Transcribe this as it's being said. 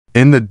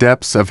In the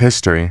depths of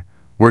history,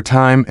 where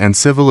time and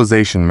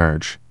civilization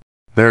merge,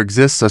 there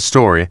exists a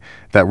story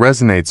that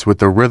resonates with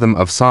the rhythm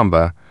of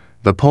samba,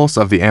 the pulse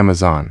of the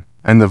Amazon,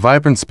 and the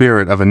vibrant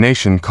spirit of a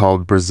nation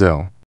called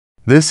Brazil.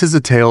 This is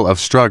a tale of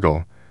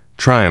struggle,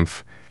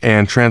 triumph,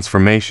 and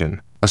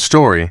transformation, a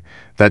story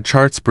that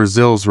charts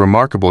Brazil's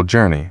remarkable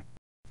journey.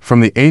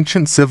 From the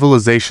ancient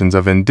civilizations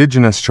of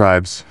indigenous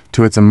tribes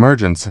to its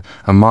emergence,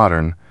 a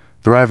modern,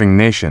 thriving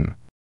nation.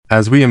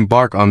 As we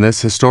embark on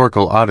this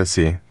historical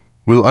odyssey,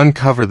 we'll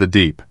uncover the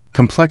deep,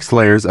 complex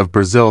layers of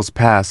Brazil's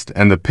past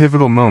and the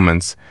pivotal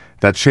moments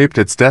that shaped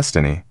its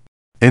destiny.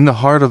 In the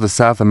heart of the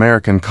South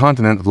American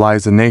continent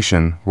lies a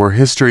nation where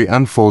history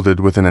unfolded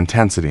with an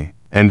intensity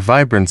and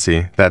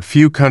vibrancy that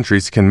few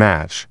countries can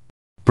match.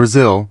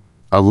 Brazil,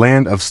 a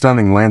land of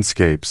stunning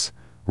landscapes,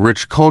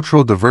 rich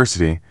cultural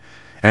diversity,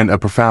 and a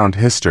profound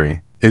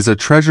history, is a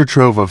treasure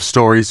trove of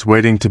stories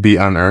waiting to be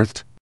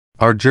unearthed.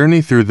 Our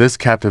journey through this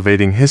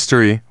captivating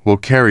history will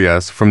carry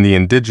us from the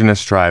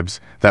indigenous tribes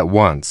that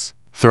once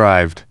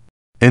thrived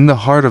in the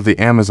heart of the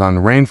Amazon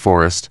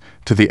rainforest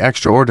to the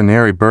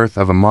extraordinary birth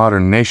of a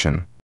modern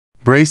nation.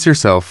 Brace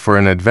yourself for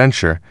an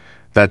adventure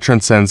that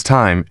transcends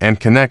time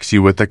and connects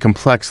you with the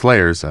complex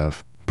layers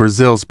of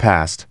Brazil's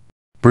past.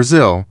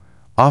 Brazil,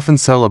 often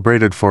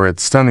celebrated for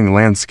its stunning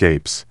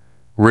landscapes,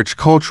 rich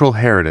cultural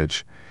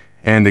heritage,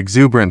 and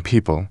exuberant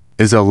people,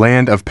 is a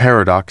land of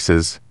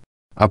paradoxes,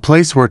 a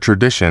place where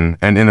tradition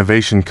and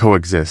innovation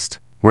coexist,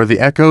 where the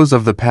echoes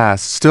of the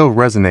past still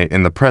resonate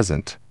in the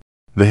present.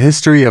 The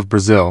history of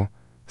Brazil,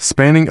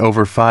 spanning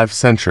over 5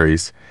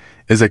 centuries,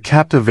 is a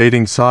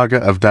captivating saga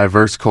of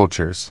diverse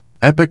cultures,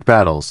 epic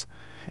battles,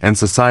 and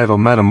societal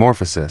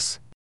metamorphosis.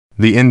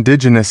 The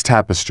Indigenous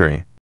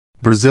Tapestry.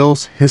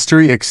 Brazil's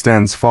history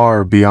extends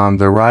far beyond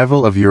the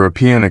arrival of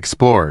European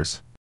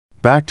explorers,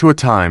 back to a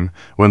time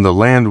when the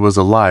land was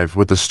alive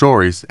with the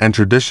stories and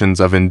traditions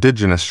of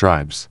indigenous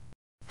tribes.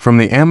 From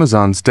the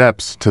Amazon's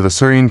depths to the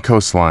serene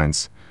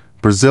coastlines,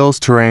 Brazil's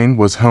terrain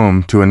was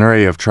home to an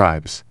array of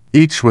tribes,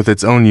 each with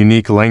its own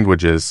unique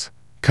languages,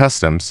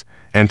 customs,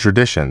 and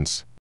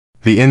traditions.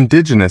 The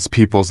indigenous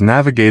peoples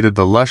navigated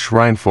the lush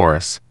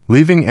rainforests,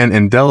 leaving an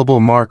indelible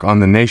mark on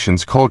the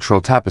nation's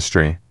cultural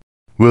tapestry.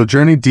 We'll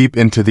journey deep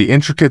into the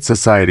intricate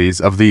societies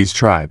of these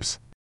tribes,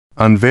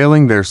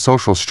 unveiling their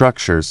social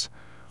structures,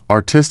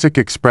 artistic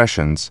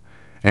expressions,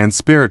 and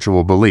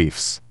spiritual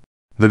beliefs.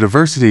 The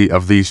diversity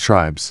of these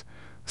tribes,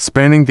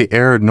 spanning the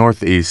arid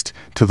northeast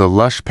to the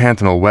lush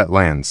pantanal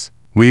wetlands,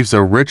 weaves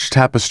a rich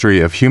tapestry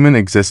of human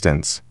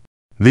existence.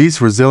 These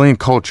resilient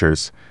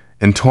cultures,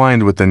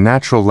 entwined with the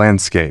natural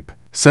landscape,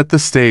 set the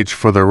stage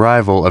for the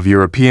arrival of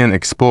European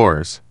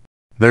explorers.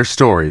 Their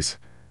stories,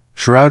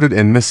 shrouded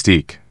in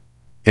mystique,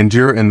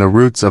 endure in the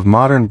roots of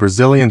modern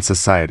Brazilian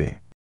society,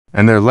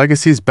 and their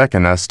legacies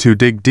beckon us to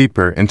dig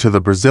deeper into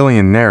the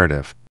Brazilian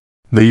narrative.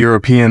 The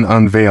European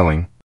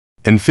unveiling.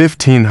 In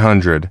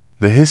 1500,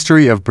 the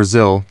history of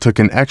Brazil took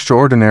an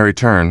extraordinary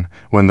turn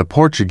when the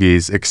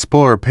Portuguese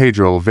explorer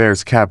Pedro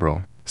Vaz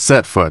Cabral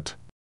set foot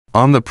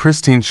on the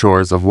pristine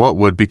shores of what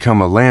would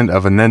become a land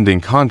of unending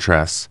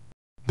contrasts.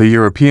 The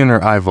European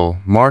arrival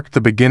marked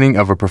the beginning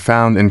of a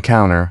profound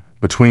encounter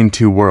between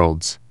two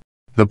worlds.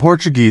 The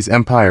Portuguese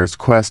Empire's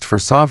quest for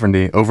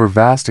sovereignty over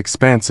vast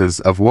expanses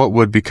of what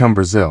would become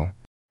Brazil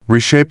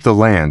reshaped the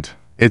land,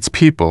 its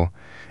people,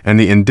 and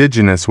the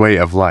indigenous way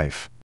of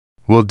life.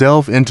 We'll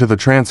delve into the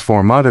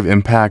transformative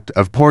impact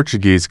of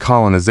Portuguese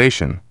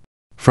colonization,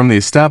 from the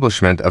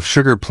establishment of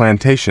sugar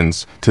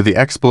plantations to the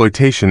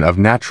exploitation of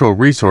natural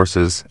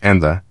resources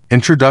and the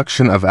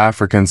introduction of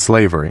African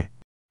slavery.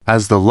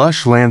 As the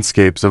lush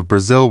landscapes of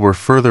Brazil were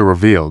further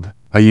revealed,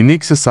 a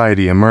unique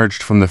society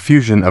emerged from the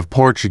fusion of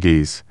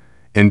Portuguese,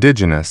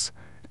 indigenous,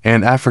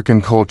 and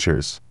African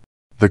cultures.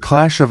 The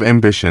clash of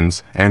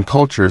ambitions and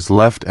cultures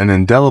left an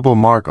indelible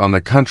mark on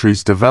the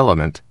country's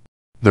development.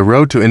 The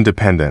road to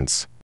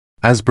independence.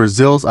 As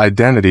Brazil's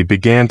identity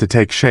began to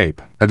take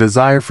shape, a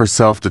desire for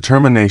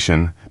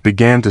self-determination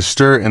began to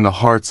stir in the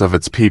hearts of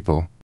its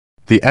people.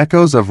 The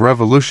echoes of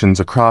revolutions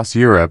across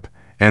Europe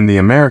and the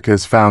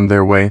Americas found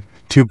their way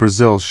to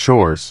Brazil's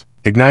shores,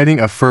 igniting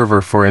a fervor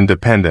for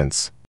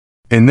independence.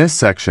 In this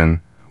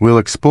section, we'll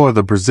explore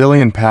the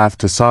Brazilian path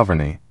to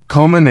sovereignty,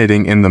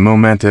 culminating in the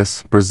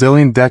momentous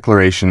Brazilian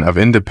Declaration of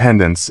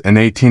Independence in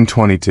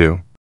 1822.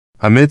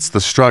 Amidst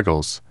the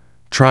struggles,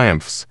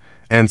 triumphs,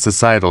 and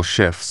societal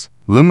shifts,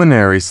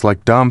 luminaries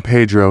like Dom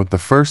Pedro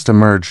I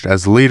emerged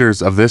as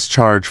leaders of this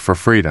charge for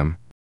freedom.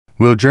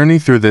 We'll journey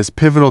through this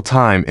pivotal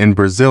time in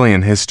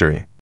Brazilian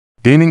history,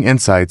 gaining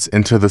insights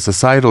into the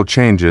societal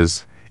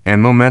changes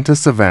and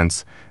momentous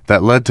events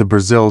that led to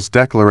Brazil's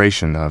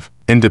Declaration of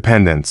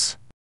Independence.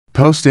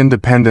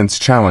 Post-independence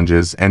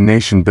challenges and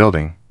nation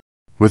building.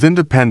 With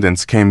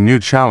independence came new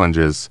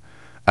challenges,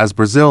 as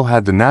Brazil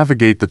had to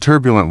navigate the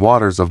turbulent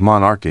waters of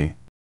monarchy,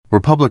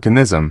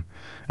 republicanism,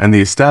 and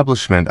the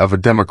establishment of a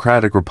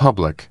democratic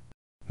republic.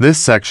 This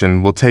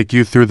section will take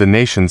you through the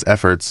nation's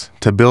efforts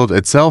to build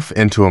itself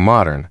into a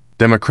modern,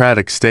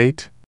 democratic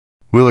state.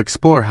 We'll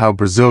explore how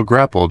Brazil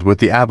grappled with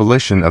the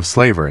abolition of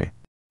slavery,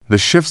 the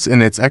shifts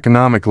in its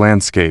economic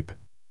landscape,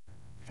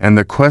 and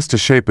the quest to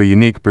shape a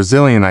unique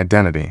Brazilian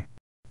identity.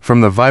 From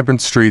the vibrant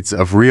streets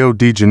of Rio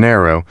de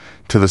Janeiro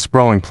to the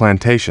sprawling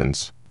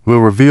plantations, will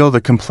reveal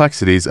the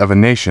complexities of a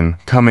nation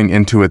coming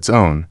into its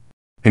own,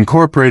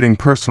 incorporating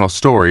personal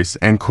stories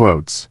and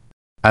quotes.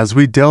 As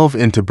we delve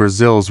into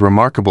Brazil's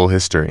remarkable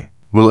history,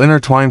 we'll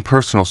intertwine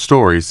personal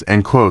stories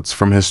and quotes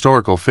from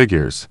historical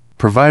figures,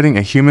 providing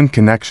a human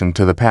connection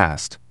to the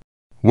past.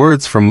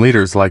 Words from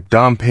leaders like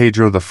Dom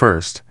Pedro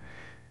I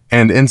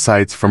and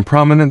insights from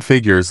prominent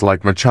figures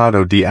like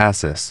Machado de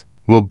Assis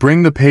will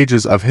bring the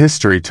pages of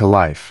history to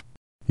life.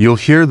 You'll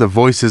hear the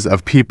voices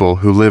of people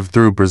who lived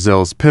through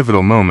Brazil's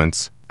pivotal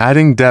moments,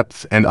 adding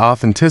depth and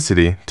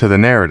authenticity to the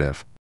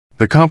narrative.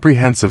 The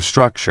comprehensive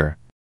structure.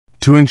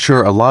 To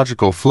ensure a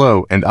logical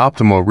flow and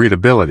optimal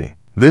readability,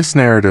 this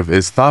narrative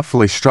is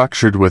thoughtfully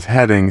structured with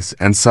headings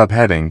and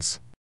subheadings.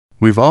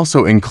 We've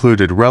also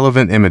included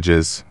relevant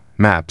images,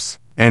 maps,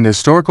 and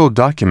historical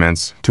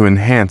documents to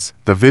enhance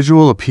the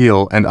visual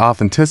appeal and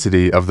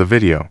authenticity of the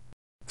video.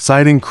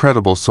 Citing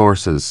credible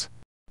sources.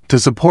 To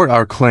support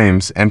our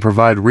claims and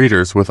provide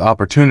readers with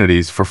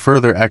opportunities for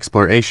further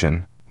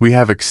exploration, we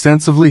have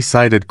extensively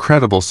cited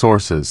credible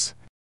sources.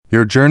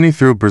 Your journey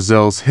through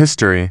Brazil's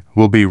history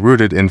will be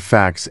rooted in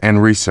facts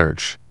and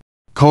research.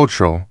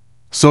 Cultural,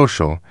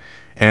 social,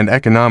 and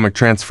economic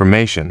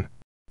transformation.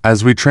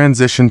 As we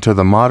transition to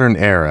the modern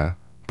era,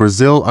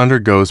 Brazil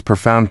undergoes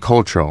profound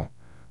cultural,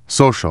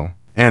 social,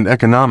 and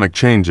economic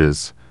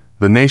changes.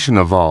 The nation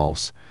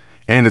evolves,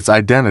 and its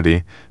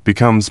identity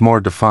becomes more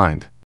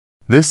defined.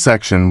 This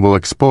section will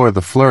explore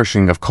the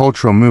flourishing of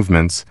cultural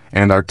movements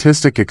and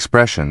artistic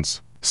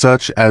expressions,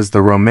 such as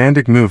the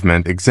Romantic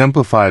movement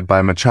exemplified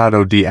by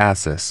Machado de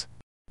Assis.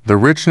 The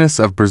richness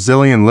of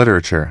Brazilian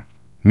literature,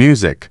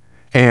 music,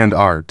 and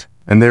art,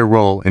 and their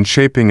role in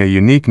shaping a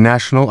unique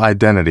national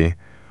identity,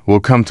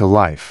 will come to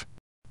life.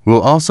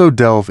 We'll also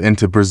delve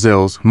into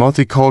Brazil's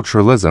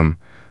multiculturalism,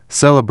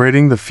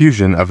 celebrating the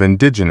fusion of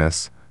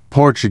indigenous,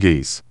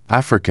 Portuguese,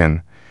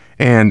 African,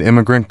 and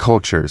immigrant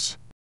cultures.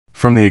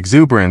 From the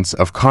exuberance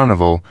of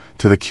carnival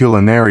to the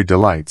culinary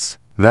delights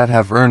that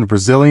have earned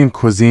Brazilian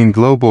cuisine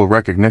global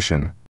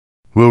recognition,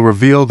 we'll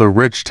reveal the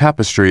rich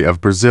tapestry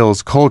of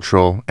Brazil's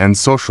cultural and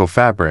social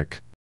fabric.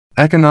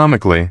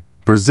 Economically,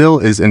 Brazil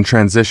is in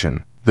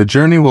transition. The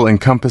journey will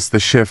encompass the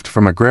shift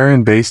from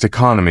agrarian-based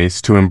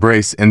economies to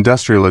embrace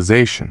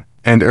industrialization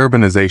and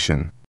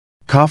urbanization.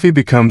 Coffee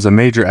becomes a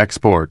major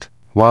export,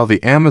 while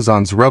the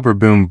Amazon's rubber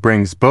boom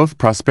brings both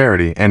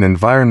prosperity and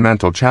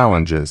environmental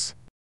challenges.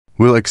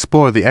 We'll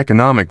explore the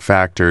economic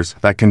factors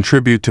that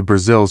contribute to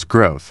Brazil's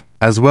growth,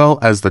 as well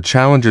as the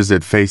challenges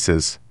it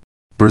faces.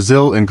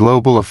 Brazil in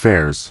global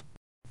affairs.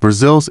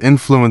 Brazil's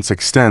influence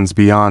extends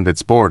beyond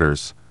its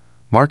borders,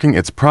 marking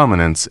its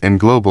prominence in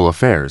global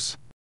affairs.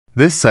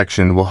 This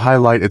section will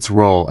highlight its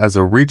role as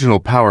a regional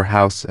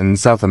powerhouse in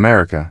South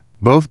America,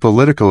 both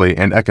politically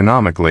and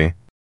economically.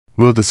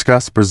 We'll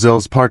discuss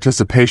Brazil's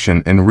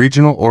participation in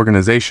regional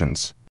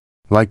organizations,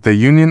 like the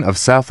Union of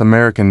South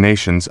American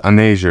Nations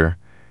 (UNASUR),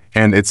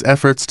 and its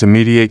efforts to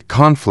mediate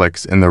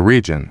conflicts in the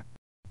region.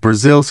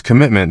 Brazil's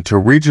commitment to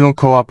regional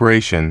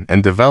cooperation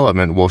and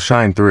development will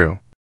shine through.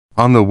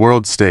 On the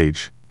world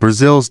stage,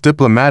 Brazil's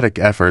diplomatic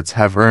efforts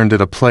have earned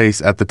it a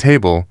place at the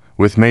table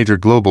with major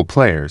global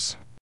players.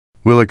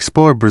 We'll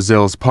explore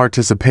Brazil's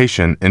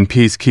participation in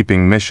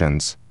peacekeeping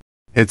missions,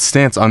 its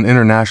stance on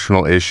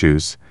international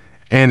issues,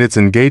 and its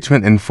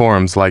engagement in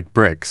forums like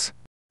BRICS.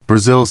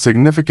 Brazil's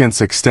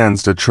significance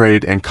extends to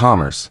trade and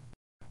commerce.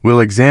 We'll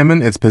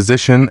examine its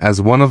position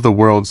as one of the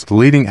world's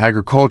leading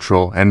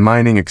agricultural and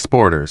mining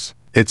exporters,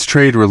 its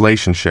trade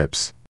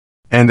relationships,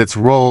 and its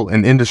role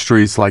in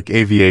industries like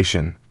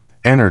aviation,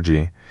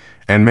 energy,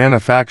 and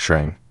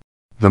manufacturing.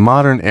 The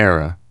modern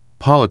era,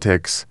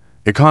 politics,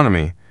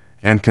 economy,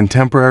 and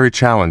contemporary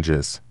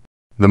challenges.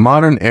 The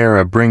modern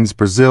era brings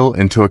Brazil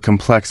into a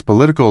complex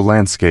political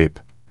landscape,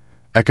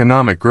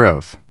 economic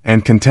growth,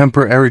 and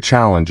contemporary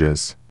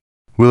challenges.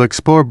 We'll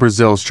explore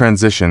Brazil's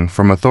transition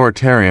from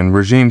authoritarian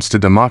regimes to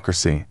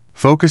democracy,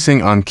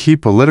 focusing on key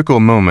political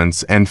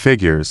moments and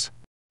figures.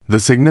 The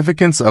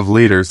significance of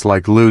leaders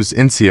like Luiz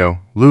Inácio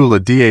Lula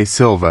da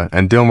Silva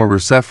and Dilma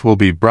Rousseff will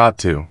be brought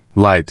to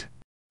light.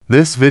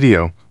 This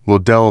video will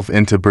delve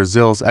into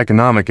Brazil's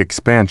economic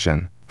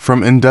expansion,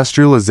 from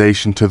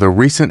industrialization to the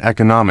recent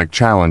economic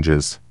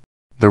challenges.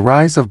 The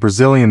rise of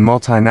Brazilian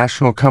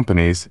multinational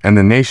companies and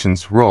the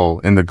nation's role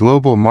in the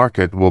global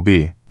market will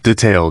be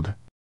detailed.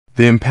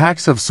 The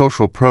impacts of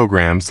social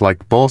programs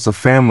like Bolsa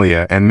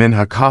Família and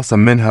Minha Casa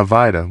Minha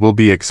Vida will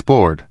be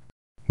explored.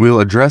 We'll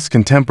address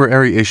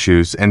contemporary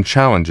issues and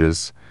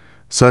challenges,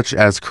 such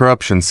as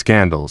corruption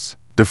scandals,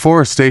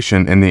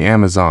 deforestation in the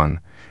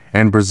Amazon,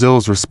 and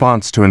Brazil's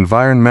response to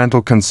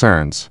environmental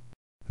concerns.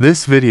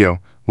 This video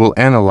will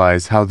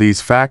analyze how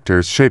these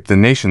factors shape the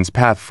nation's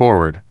path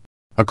forward.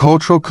 A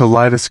cultural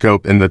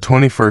kaleidoscope in the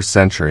 21st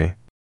century.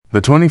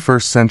 The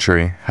 21st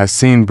century has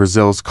seen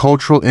Brazil's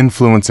cultural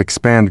influence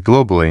expand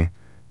globally.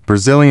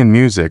 Brazilian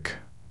music,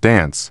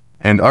 dance,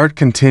 and art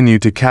continue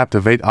to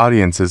captivate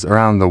audiences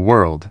around the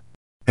world.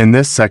 In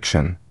this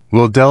section,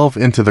 we'll delve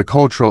into the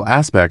cultural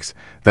aspects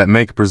that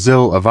make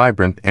Brazil a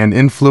vibrant and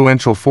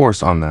influential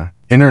force on the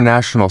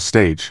international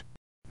stage.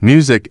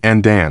 Music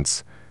and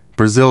dance.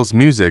 Brazil's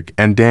music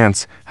and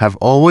dance have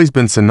always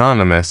been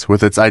synonymous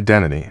with its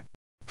identity.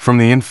 From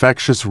the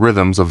infectious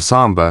rhythms of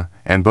samba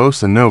and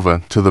bossa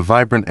nova to the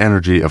vibrant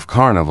energy of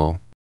carnival,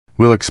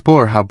 we'll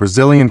explore how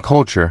Brazilian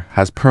culture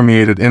has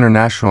permeated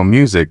international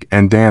music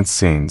and dance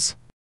scenes.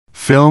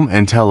 Film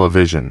and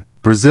television.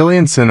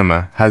 Brazilian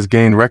cinema has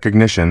gained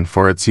recognition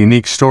for its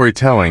unique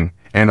storytelling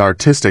and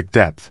artistic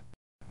depth.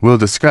 We'll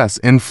discuss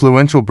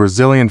influential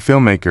Brazilian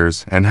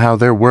filmmakers and how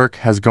their work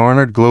has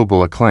garnered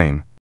global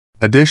acclaim.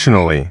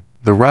 Additionally,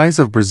 the rise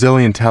of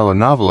Brazilian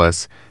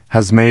telenovelas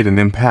has made an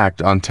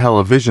impact on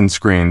television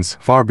screens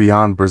far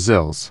beyond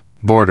Brazil's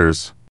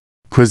borders.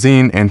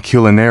 Cuisine and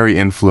culinary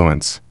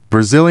influence.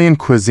 Brazilian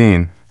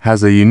cuisine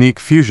has a unique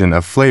fusion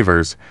of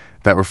flavors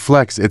that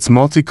reflects its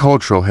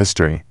multicultural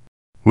history.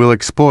 We'll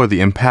explore the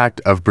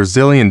impact of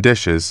Brazilian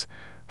dishes,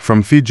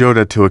 from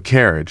feijoada to a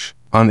carriage,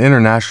 on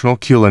international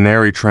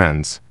culinary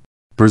trends.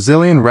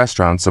 Brazilian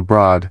restaurants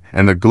abroad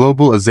and the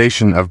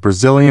globalization of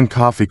Brazilian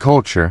coffee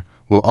culture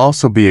will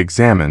also be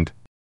examined.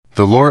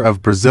 The lore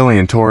of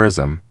Brazilian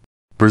tourism.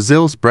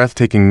 Brazil's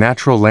breathtaking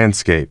natural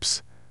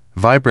landscapes,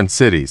 vibrant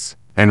cities,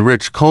 and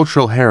rich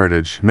cultural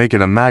heritage make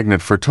it a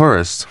magnet for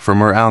tourists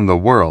from around the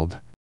world.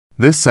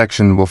 This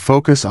section will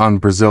focus on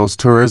Brazil's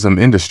tourism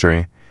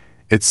industry,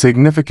 its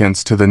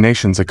significance to the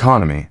nation's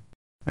economy,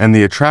 and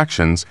the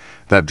attractions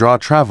that draw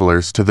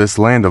travelers to this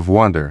land of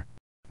wonder.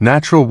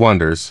 Natural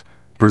wonders.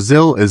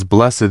 Brazil is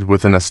blessed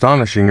with an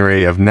astonishing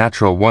array of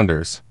natural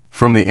wonders,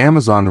 from the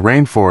Amazon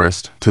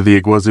rainforest to the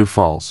Iguazu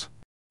Falls,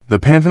 the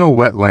Pantanal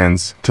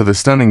wetlands to the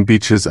stunning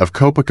beaches of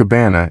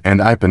Copacabana and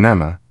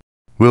Ipanema.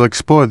 We'll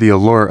explore the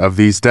allure of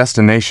these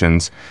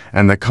destinations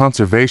and the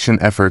conservation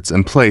efforts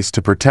in place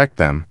to protect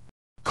them.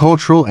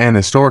 Cultural and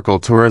historical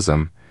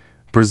tourism.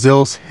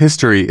 Brazil's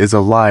history is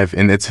alive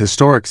in its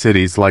historic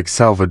cities like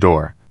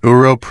Salvador,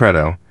 Ouro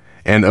Preto,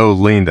 and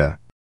Olinda.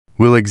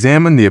 We'll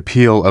examine the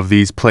appeal of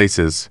these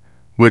places,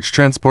 which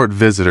transport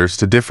visitors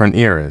to different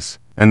eras,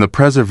 and the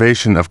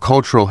preservation of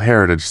cultural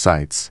heritage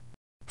sites.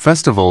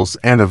 Festivals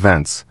and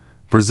events.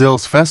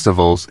 Brazil's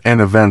festivals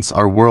and events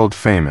are world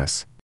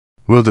famous.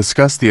 We'll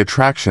discuss the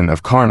attraction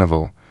of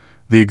Carnival,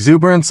 the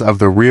exuberance of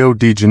the Rio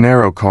de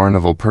Janeiro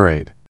Carnival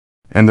Parade,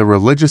 and the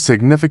religious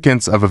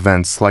significance of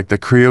events like the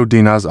Crio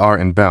de Nazar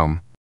in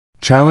Belém.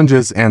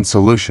 Challenges and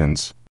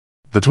solutions.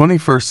 The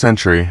 21st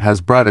century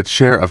has brought its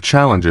share of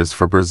challenges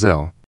for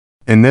Brazil.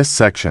 In this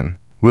section,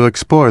 we'll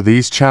explore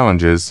these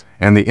challenges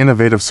and the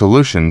innovative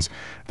solutions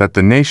that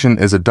the nation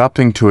is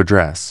adopting to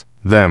address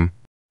them.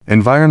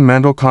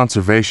 Environmental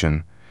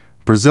conservation.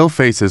 Brazil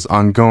faces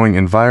ongoing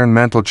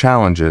environmental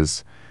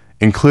challenges,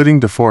 including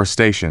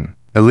deforestation,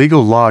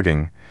 illegal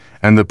logging,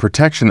 and the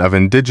protection of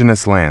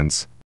indigenous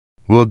lands.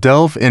 We'll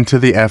delve into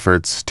the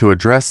efforts to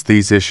address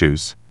these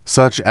issues,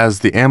 such as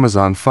the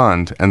Amazon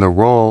Fund and the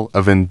role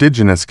of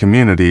indigenous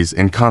communities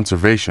in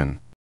conservation.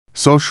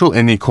 Social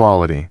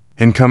inequality.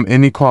 Income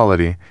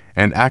inequality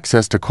and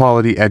access to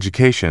quality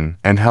education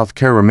and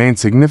healthcare remain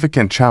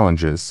significant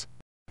challenges.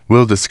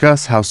 We'll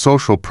discuss how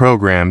social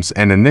programs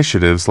and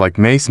initiatives like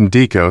Mais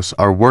Médicos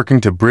are working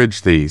to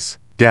bridge these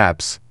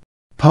gaps.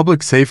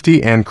 Public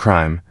safety and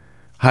crime.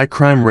 High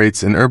crime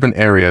rates in urban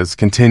areas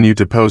continue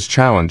to pose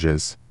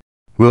challenges.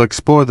 We'll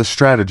explore the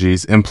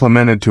strategies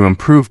implemented to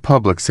improve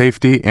public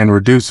safety and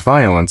reduce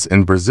violence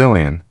in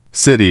Brazilian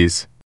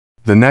cities.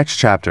 The next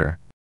chapter.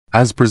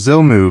 As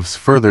Brazil moves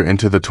further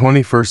into the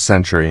 21st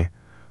century,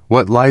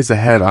 what lies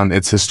ahead on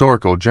its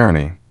historical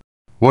journey?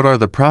 What are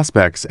the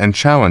prospects and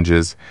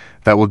challenges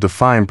that will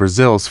define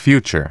Brazil's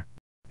future?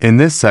 In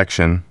this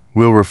section,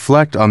 we'll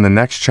reflect on the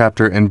next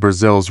chapter in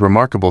Brazil's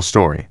remarkable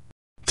story.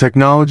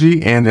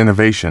 Technology and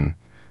innovation.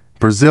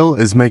 Brazil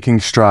is making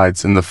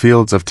strides in the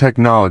fields of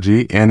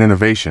technology and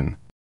innovation.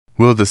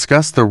 We'll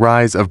discuss the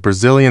rise of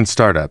Brazilian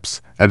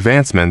startups,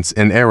 advancements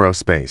in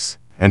aerospace,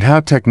 and how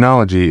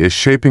technology is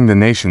shaping the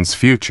nation's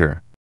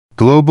future.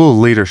 Global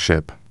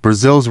leadership.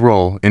 Brazil's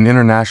role in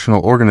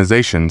international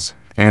organizations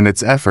and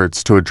its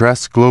efforts to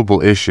address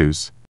global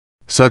issues,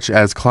 such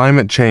as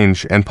climate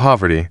change and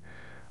poverty,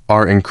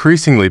 are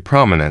increasingly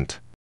prominent.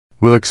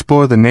 We'll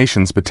explore the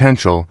nation's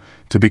potential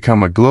to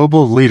become a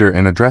global leader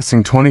in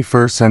addressing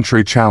 21st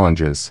century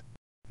challenges.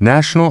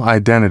 National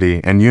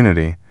identity and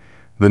unity.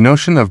 The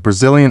notion of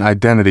Brazilian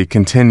identity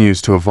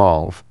continues to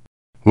evolve.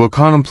 We'll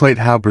contemplate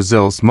how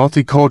Brazil's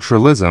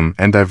multiculturalism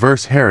and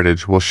diverse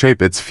heritage will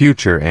shape its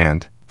future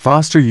and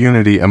foster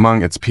unity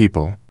among its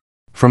people.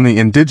 From the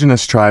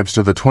indigenous tribes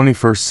to the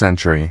 21st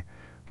century,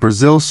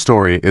 Brazil's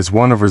story is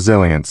one of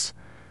resilience,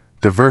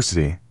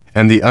 diversity,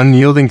 and the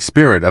unyielding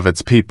spirit of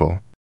its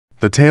people.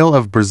 The tale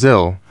of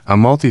Brazil, a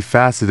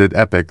multifaceted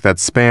epic that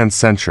spans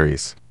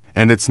centuries,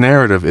 and its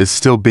narrative is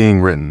still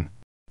being written.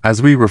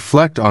 As we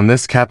reflect on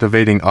this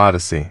captivating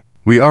odyssey,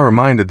 we are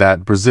reminded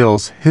that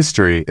Brazil's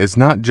history is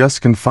not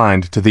just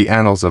confined to the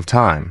annals of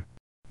time.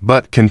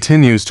 but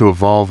continues to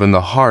evolve in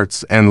the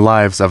hearts and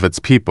lives of its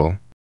people.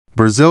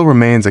 Brazil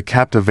remains a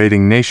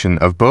captivating nation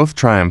of both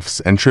triumphs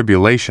and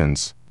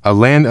tribulations, a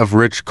land of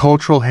rich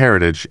cultural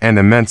heritage and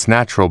immense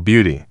natural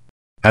beauty.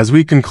 As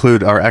we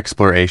conclude our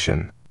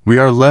exploration, we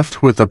are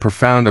left with a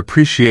profound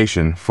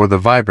appreciation for the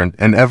vibrant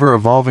and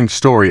ever-evolving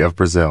story of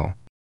Brazil,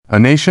 a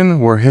nation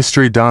where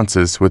history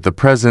dances with the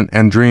present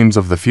and dreams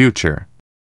of the future.